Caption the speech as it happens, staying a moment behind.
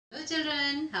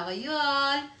children, how are you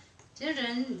all?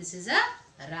 Children, this is a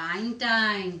rhyme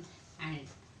time and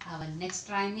our next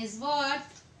rhyme is what?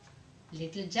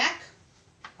 Little Jack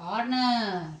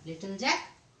Horner. Little Jack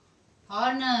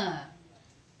Horner.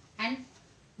 And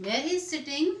where he is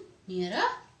sitting? Near a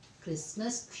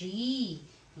Christmas tree.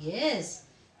 Yes,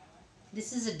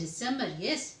 this is a December.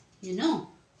 Yes, you know,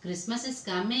 Christmas is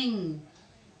coming.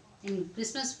 In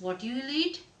Christmas, what you will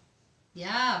eat?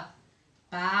 Yeah,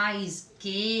 pies,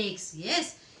 cakes.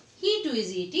 Yes, he too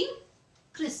is eating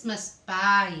Christmas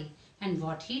pie. And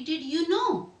what he did, you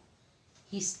know?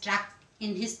 He stuck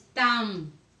in his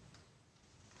thumb.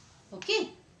 Okay,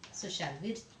 so shall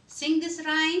we sing this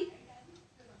rhyme?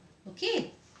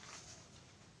 Okay.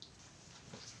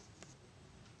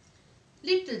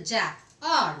 Little Jack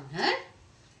Horner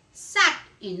sat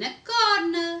in a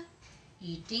corner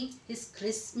eating his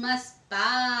Christmas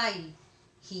pie.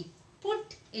 He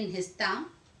put in his thumb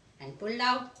and pulled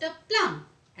out a plum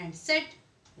and said,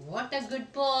 "What a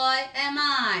good boy am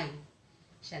I."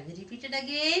 Shall we repeat it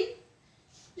again?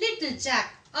 Little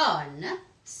Jack Horner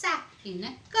sat in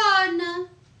a corner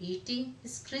eating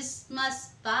his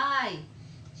Christmas pie.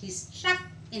 He stuck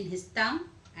in his thumb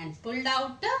and pulled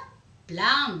out a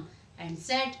plum and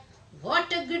said,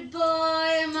 "What a good boy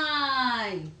am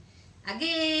I."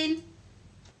 Again.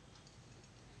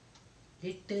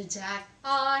 Little Jack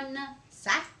Horner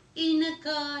sat in a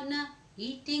corner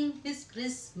eating his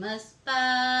Christmas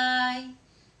pie.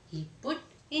 He put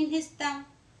in his thumb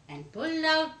and pulled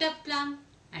out a plum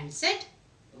and said,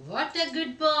 "What a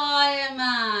good boy am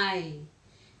I."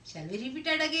 Shall we repeat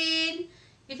it again?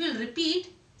 If you'll repeat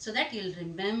so that you'll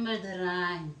remember the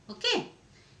rhyme. Okay?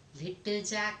 Little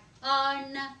Jack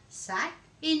Horner sat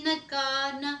in a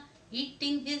corner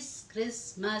eating his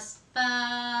Christmas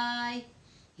pie.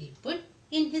 He put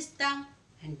in his thumb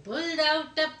and pulled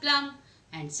out a plum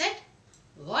and said,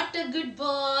 "What a good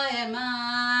boy am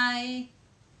I."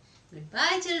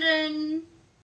 Goodbye, children.